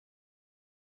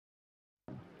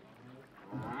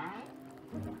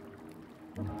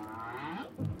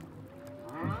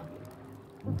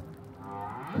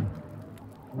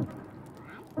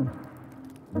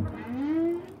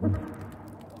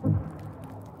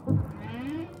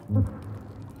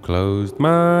Closed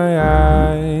my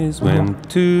eyes, went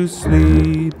to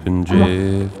sleep and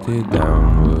drifted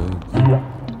downwards.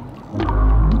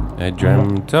 I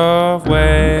dreamt of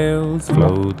whales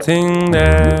floating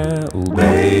there, all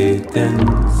bathed in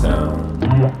sound,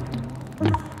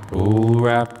 all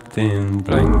wrapped in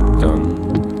plankton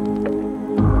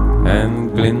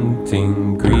and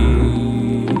glinting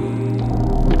green,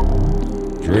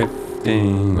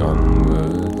 drifting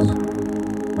onwards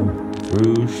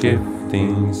through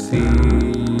shifting seas.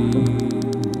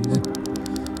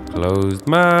 Closed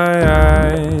my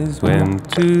eyes, went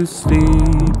to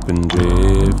sleep and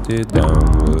drifted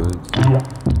downwards.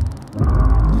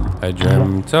 I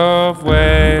dreamt of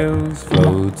whales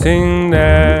floating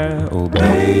there, all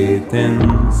bathed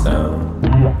in sound,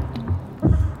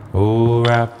 all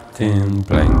wrapped in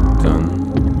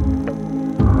plankton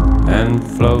and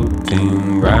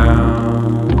floating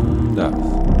round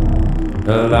us,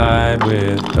 alive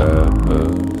with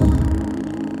purpose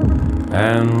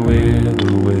and with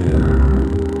a will.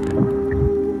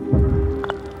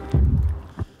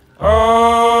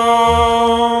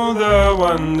 Oh, the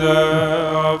wonder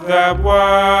of that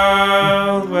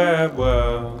wild web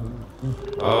world,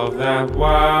 of that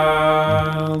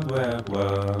wild web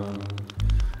world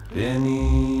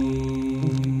beneath.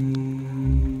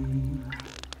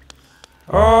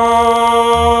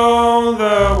 Oh,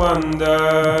 the wonder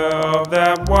of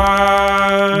that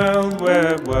wild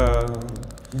web world,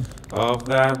 of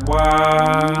that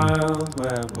wild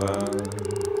web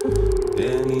world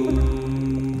beneath.